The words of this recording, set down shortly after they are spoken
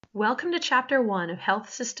Welcome to Chapter 1 of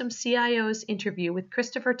Health System CIO's interview with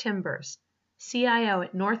Christopher Timbers, CIO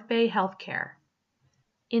at NorthBay Healthcare.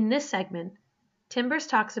 In this segment, Timbers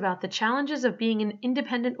talks about the challenges of being an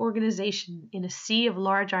independent organization in a sea of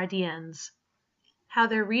large IDNs, how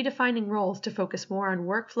they're redefining roles to focus more on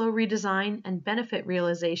workflow redesign and benefit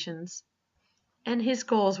realizations, and his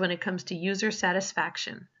goals when it comes to user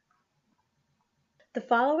satisfaction. The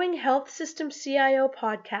following Health System CIO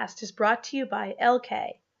podcast is brought to you by LK,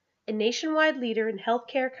 a nationwide leader in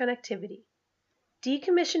healthcare connectivity.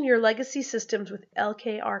 Decommission your legacy systems with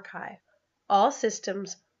LK Archive. All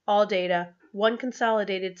systems, all data, one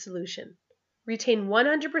consolidated solution. Retain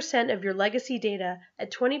 100% of your legacy data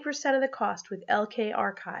at 20% of the cost with LK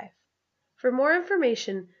Archive. For more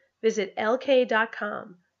information, visit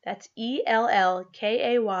lk.com. That's ELLKAY.com.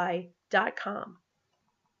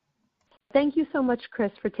 Thank you so much,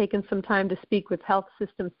 Chris, for taking some time to speak with Health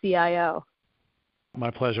System CIO. My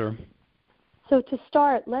pleasure. So to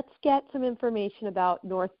start, let's get some information about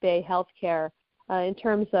NorthBay Healthcare in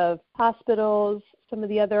terms of hospitals, some of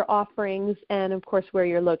the other offerings, and of course where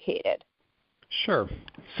you're located. Sure.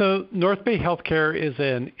 So NorthBay Healthcare is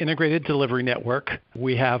an integrated delivery network.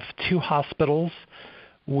 We have 2 hospitals.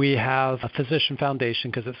 We have a physician foundation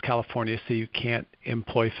because it's California, so you can't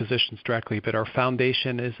employ physicians directly, but our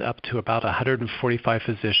foundation is up to about 145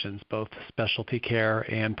 physicians, both specialty care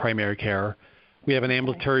and primary care. We have an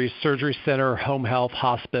ambulatory surgery center, home health,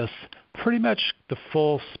 hospice, pretty much the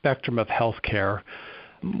full spectrum of healthcare.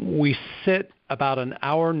 We sit about an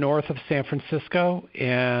hour north of San Francisco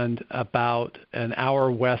and about an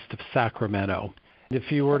hour west of Sacramento.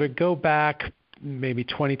 If you were to go back maybe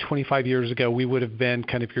 20, 25 years ago, we would have been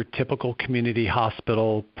kind of your typical community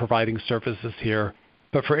hospital providing services here.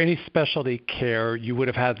 But for any specialty care, you would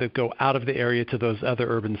have had to go out of the area to those other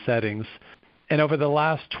urban settings. And over the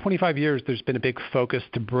last 25 years, there's been a big focus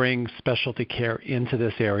to bring specialty care into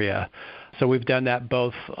this area. So we've done that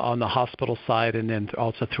both on the hospital side and then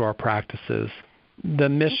also through our practices. The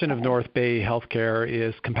mission of NorthBay Healthcare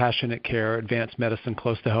is compassionate care, advanced medicine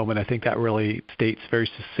close to home, and I think that really states very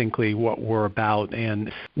succinctly what we're about and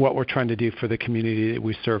what we're trying to do for the community that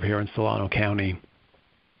we serve here in Solano County.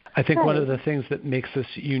 I think one of the things that makes us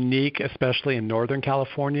unique, especially in Northern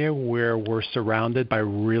California, where we're surrounded by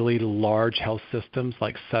really large health systems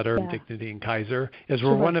like Sutter, Dignity, and Kaiser, is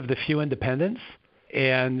we're one of the few independents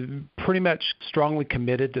and pretty much strongly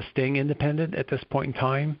committed to staying independent at this point in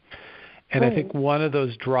time. And I think one of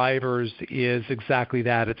those drivers is exactly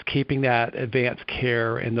that. It's keeping that advanced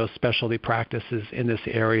care and those specialty practices in this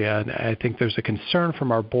area. And I think there's a concern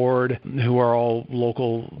from our board, who are all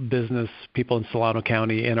local business people in Solano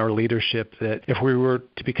County, and our leadership, that if we were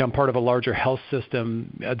to become part of a larger health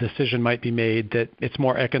system, a decision might be made that it's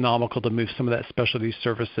more economical to move some of that specialty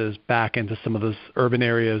services back into some of those urban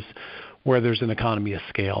areas where there's an economy of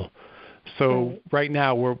scale. So right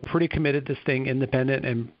now, we're pretty committed to staying independent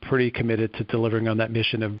and pretty committed to delivering on that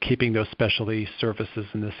mission of keeping those specialty services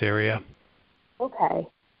in this area. Okay.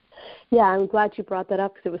 Yeah, I'm glad you brought that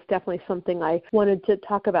up because it was definitely something I wanted to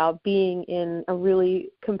talk about, being in a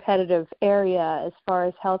really competitive area as far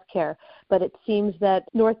as healthcare. But it seems that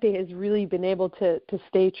NorthBay has really been able to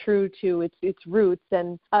stay true to its roots,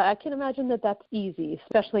 and I can imagine that that's easy,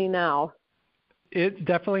 especially now. It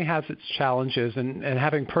definitely has its challenges, and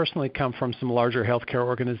having personally come from some larger healthcare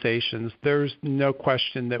organizations, there's no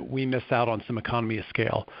question that we miss out on some economy of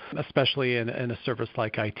scale, especially in a service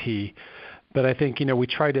like IT. But I think, we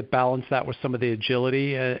try to balance that with some of the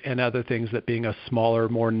agility and other things that being a smaller,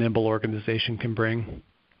 more nimble organization can bring.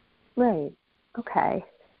 Right. Okay.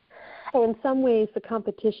 In some ways, the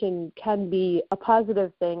competition can be a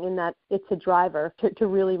positive thing in that it's a driver to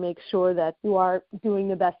really make sure that you are doing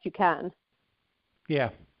the best you can.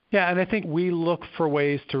 Yeah, and I think we look for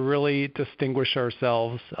ways to really distinguish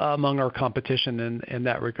ourselves among our competition in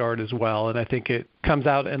that regard as well. And I think it comes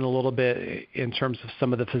out in a little bit in terms of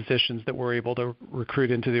some of the physicians that we're able to recruit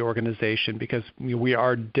into the organization, because we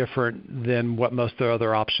are different than what most of the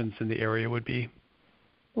other options in the area would be.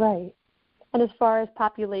 Right. And as far as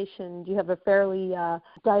population, do you have a fairly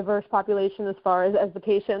diverse population as far as the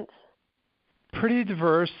patients? Pretty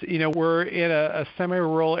diverse. We're in a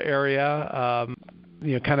semi-rural area,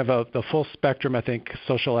 kind of the full spectrum, I think,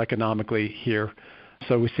 social-economically here.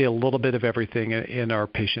 So we see a little bit of everything in our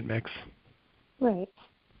patient mix. Right.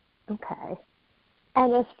 Okay.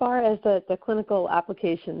 And as far as the clinical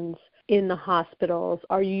applications in the hospitals,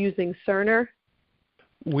 are you using Cerner?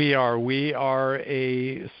 We are. We are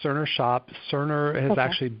a Cerner shop. Cerner has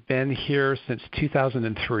actually been here since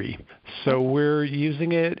 2003. So we're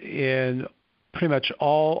using it in pretty much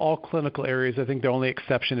all clinical areas. I think the only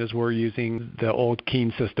exception is we're using the old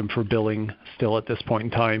Keen system for billing still at this point in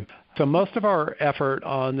time. So most of our effort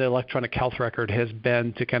on the electronic health record has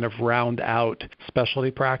been to kind of round out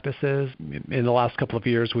specialty practices. In the last couple of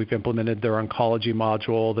years, we've implemented their oncology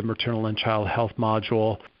module, the maternal and child health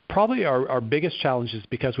module. Probably our biggest challenge is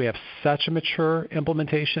because we have such a mature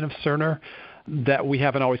implementation of Cerner that we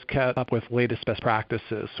haven't always kept up with latest best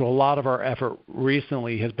practices. So a lot of our effort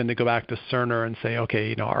recently has been to go back to Cerner and say,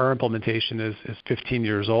 okay, our implementation is 15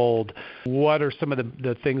 years old. What are some of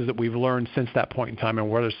the things that we've learned since that point in time,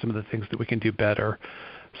 and what are some of the things that we can do better?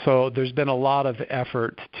 So there's been a lot of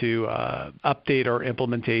effort to update our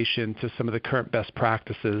implementation to some of the current best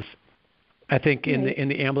practices. I think in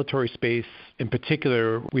the ambulatory space in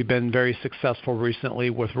particular, we've been very successful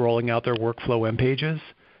recently with rolling out their workflow M pages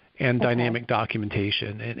and dynamic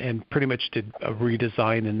documentation, and pretty much did a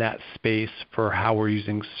redesign in that space for how we're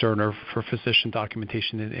using Cerner for physician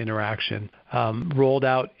documentation and interaction. Rolled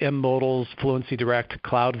out M-Modal's Fluency Direct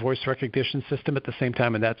cloud voice recognition system at the same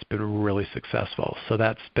time, and that's been really successful. So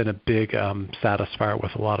that's been a big satisfier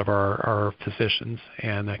with a lot of our physicians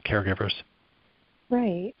and caregivers.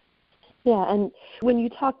 Right. Yeah, and when you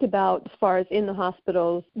talked about, as far as in the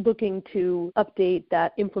hospitals, looking to update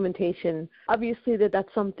that implementation, obviously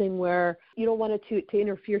that's something where you don't want it to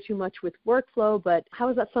interfere too much with workflow, but how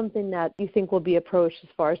is that something that you think will be approached as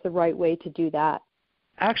far as the right way to do that?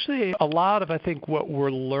 Actually, a lot of, I think, what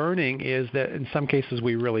we're learning is that in some cases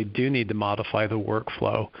we really do need to modify the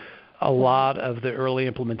workflow. A lot of the early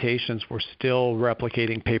implementations were still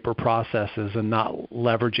replicating paper processes and not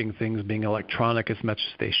leveraging things being electronic as much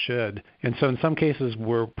as they should. And so in some cases,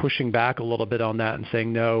 we're pushing back a little bit on that and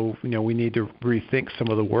saying, no, we need to rethink some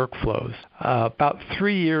of the workflows. About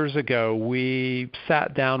 3 years ago, we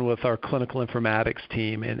sat down with our clinical informatics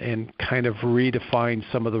team and kind of redefined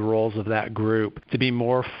some of the roles of that group to be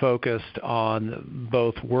more focused on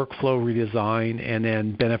both workflow redesign and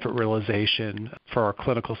then benefit realization for our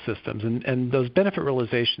clinical systems. And those benefit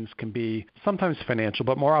realizations can be sometimes financial,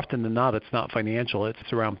 but more often than not, it's not financial.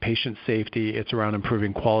 It's around patient safety. It's around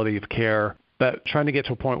improving quality of care. But trying to get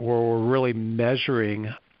to a point where we're really measuring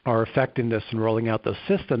our effectiveness in rolling out those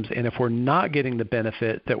systems. And if we're not getting the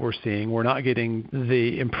benefit that we're seeing, we're not getting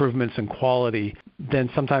the improvements in quality, then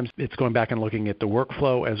sometimes it's going back and looking at the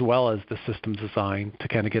workflow as well as the system design to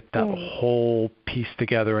kind of get that whole piece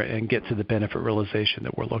together and get to the benefit realization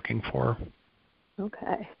that we're looking for.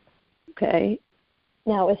 Okay.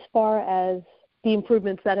 Now, as far as the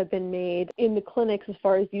improvements that have been made in the clinics as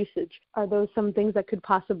far as usage, are those some things that could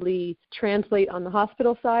possibly translate on the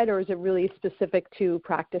hospital side, or is it really specific to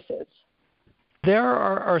practices? There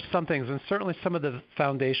are some things, and certainly some of the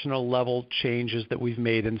foundational level changes that we've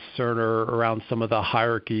made in Cerner around some of the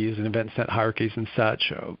hierarchies and event set hierarchies and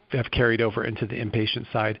such have carried over into the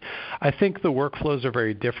inpatient side. I think the workflows are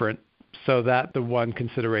very different. So that the one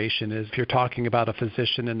consideration is if you're talking about a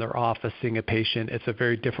physician in their office seeing a patient, it's a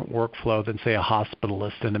very different workflow than, say, a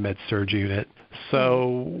hospitalist in a med-surg unit.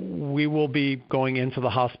 So we will be going into the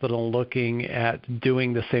hospital and looking at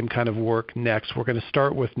doing the same kind of work next. We're going to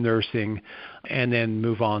start with nursing and then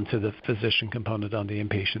move on to the physician component on the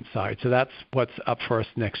inpatient side. So that's what's up for us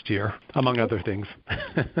next year, among other things.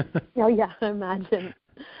 Oh, yeah, I imagine.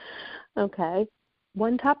 Okay.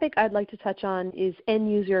 One topic I'd like to touch on is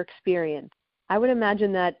end-user experience. I would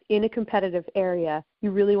imagine that in a competitive area,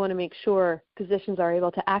 you really want to make sure physicians are able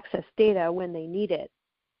to access data when they need it.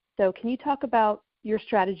 So can you talk about your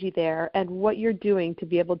strategy there and what you're doing to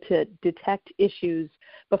be able to detect issues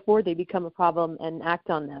before they become a problem and act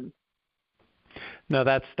on them? No,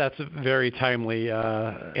 that's very timely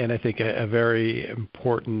and I think a very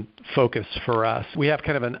important focus for us. We have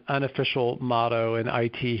kind of an unofficial motto in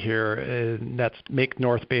IT here, and that's make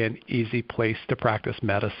NorthBay an easy place to practice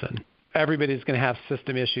medicine. Everybody's going to have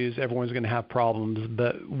system issues. Everyone's going to have problems.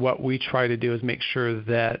 But what we try to do is make sure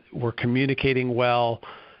that we're communicating well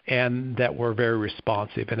and that we're very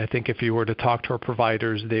responsive. And I think if you were to talk to our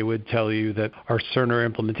providers, they would tell you that our Cerner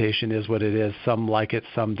implementation is what it is. Some like it,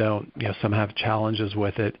 some don't. Some have challenges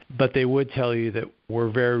with it. But they would tell you that we're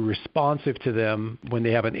very responsive to them when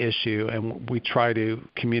they have an issue, and we try to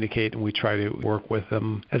communicate and we try to work with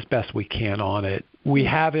them as best we can on it. We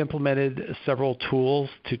have implemented several tools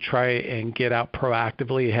to try and get out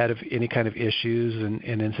proactively ahead of any kind of issues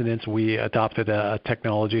and incidents. We adopted a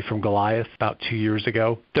technology from Goliath about 2 years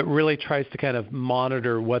ago that really tries to kind of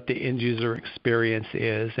monitor what the end user experience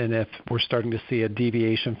is, and if we're starting to see a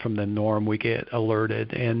deviation from the norm, we get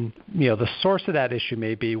alerted. And the source of that issue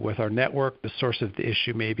may be with our network, the source of the the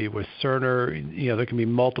issue may be with Cerner. There can be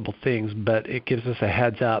multiple things, but it gives us a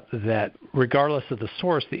heads up that regardless of the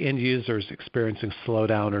source, the end user is experiencing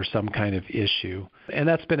slowdown or some kind of issue. And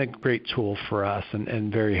that's been a great tool for us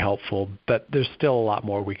and very helpful, but there's still a lot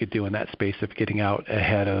more we could do in that space of getting out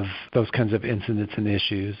ahead of those kinds of incidents and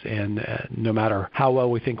issues. And no matter how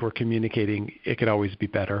well we think we're communicating, it could always be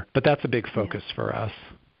better. But that's a big focus for us.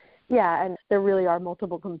 Yeah, and there really are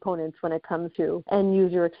multiple components when it comes to end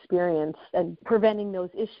user experience, and preventing those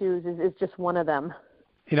issues is just one of them.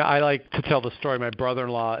 I like to tell the story. My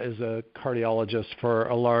brother-in-law is a cardiologist for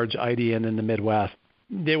a large IDN in the Midwest.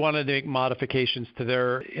 They wanted to make modifications to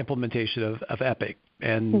their implementation of Epic.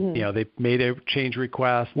 And, they made a change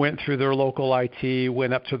request, went through their local IT,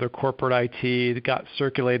 went up to their corporate IT, got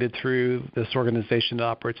circulated through this organization that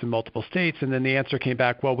operates in multiple states. And then the answer came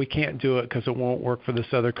back, well, we can't do it because it won't work for this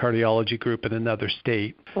other cardiology group in another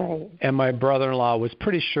state. Right. And my brother-in-law was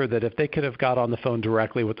pretty sure that if they could have got on the phone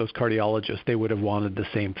directly with those cardiologists, they would have wanted the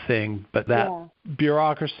same thing. But that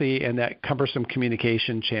bureaucracy and that cumbersome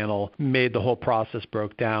communication channel made the whole process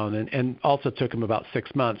broke down, and also took them about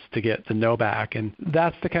 6 months to get the no back. And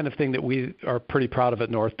that's the kind of thing that we are pretty proud of at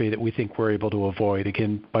NorthBay that we think we're able to avoid,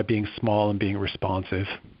 again, by being small and being responsive.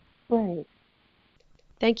 Right.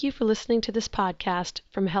 Thank you for listening to this podcast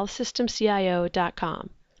from healthsystemcio.com.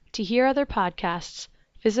 To hear other podcasts,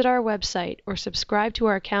 visit our website or subscribe to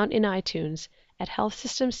our account in iTunes at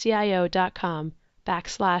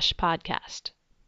healthsystemcio.com/podcast.